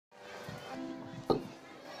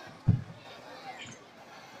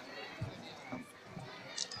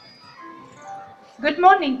Good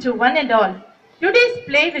morning to one and all. Today's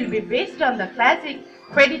play will be based on the classic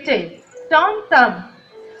fairy tale, Tom Thumb.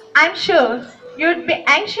 I'm sure you'd be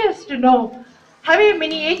anxious to know how a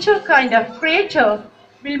miniature kind of creature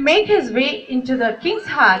will make his way into the king's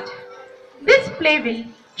heart. This play will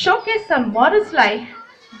showcase some morals like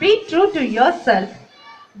be true to yourself.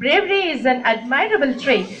 Bravery is an admirable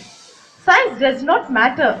trait. Size does not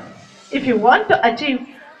matter. If you want to achieve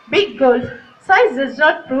big goals, size does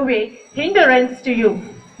not prove a hindrance to you.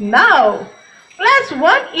 Now, class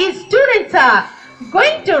 1 is students are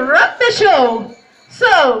going to rock the show.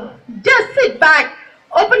 So, just sit back,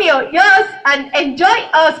 open your ears and enjoy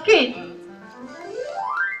our skit.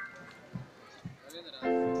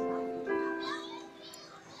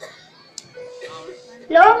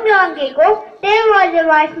 Long, long ago, there was a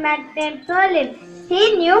wise man named Merlin.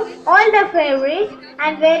 He knew all the fairies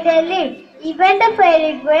and where they lived. Even the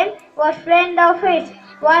fairy queen was friend of his.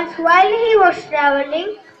 Once while he was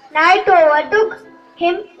traveling, night overtook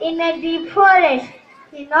him in a deep forest.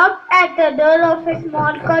 He knocked at the door of a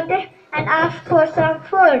small cottage and asked for some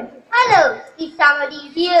food. Hello, is somebody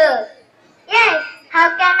here? Yes, how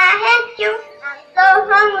can I help you? I'm so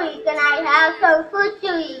hungry. Can I have some food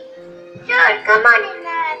to eat? Sure, come on in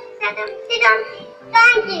there. Sit down, please.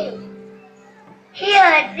 Thank you.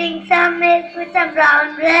 Here, drink some milk with some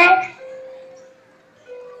brown bread.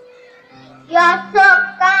 You're so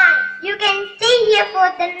kind. You can stay here for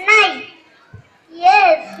the night.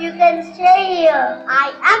 Yes, you can stay here.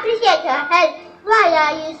 I appreciate your help. Why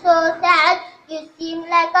are you so sad? You seem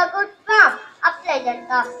like a good farm, a pleasant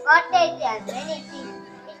cottage and many things.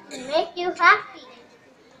 It will make you happy.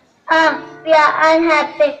 We are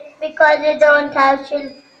unhappy because we don't have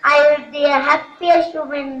children. I would be the happiest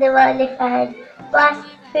woman in the world if I had one.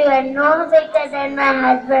 If you are no bigger than my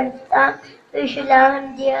husband's son, we should love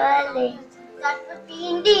him dearly. That would be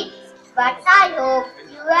indeed. But I hope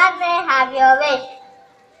you and may have your wish.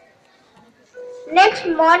 Next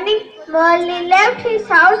morning, Merlin left his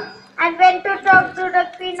house and went to talk to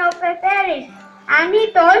the queen of the fairies. And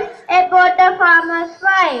he told about the farmer's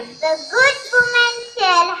wife. The good woman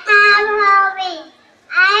shall have her wish.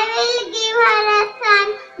 I will give her a son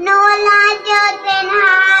no larger than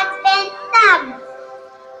her husband's thumb.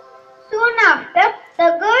 Soon after, the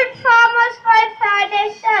good farmer's wife had a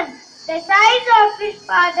son, the size of his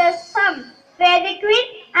father's thumb. Fairy Queen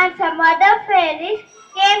and some other fairies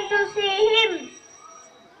came to see him.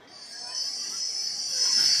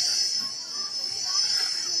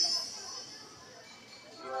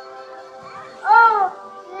 Oh,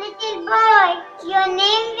 little boy, your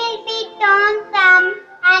name will be Tom Thumb,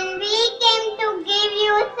 and we came to give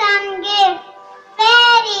you some gifts.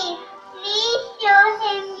 Fairies, please show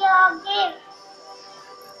him your gift.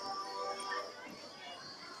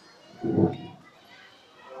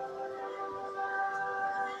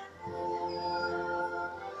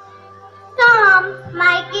 Tom,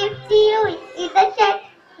 my gift to you is a shirt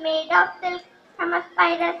made of silk from a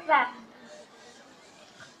spider's web.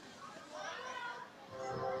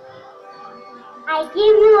 I give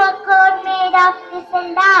you a coat made of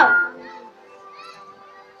thistle down.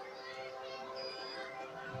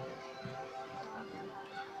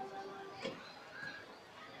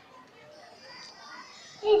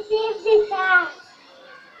 Receive this hand.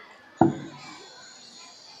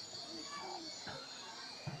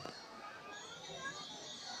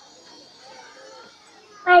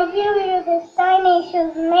 I give you this tiny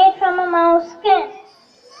shoes made from a mouse skin.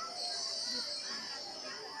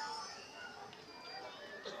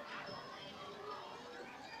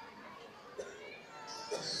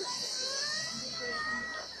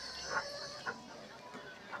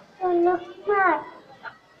 You look smart.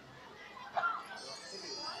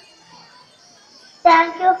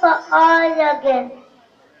 Thank you for all your gifts.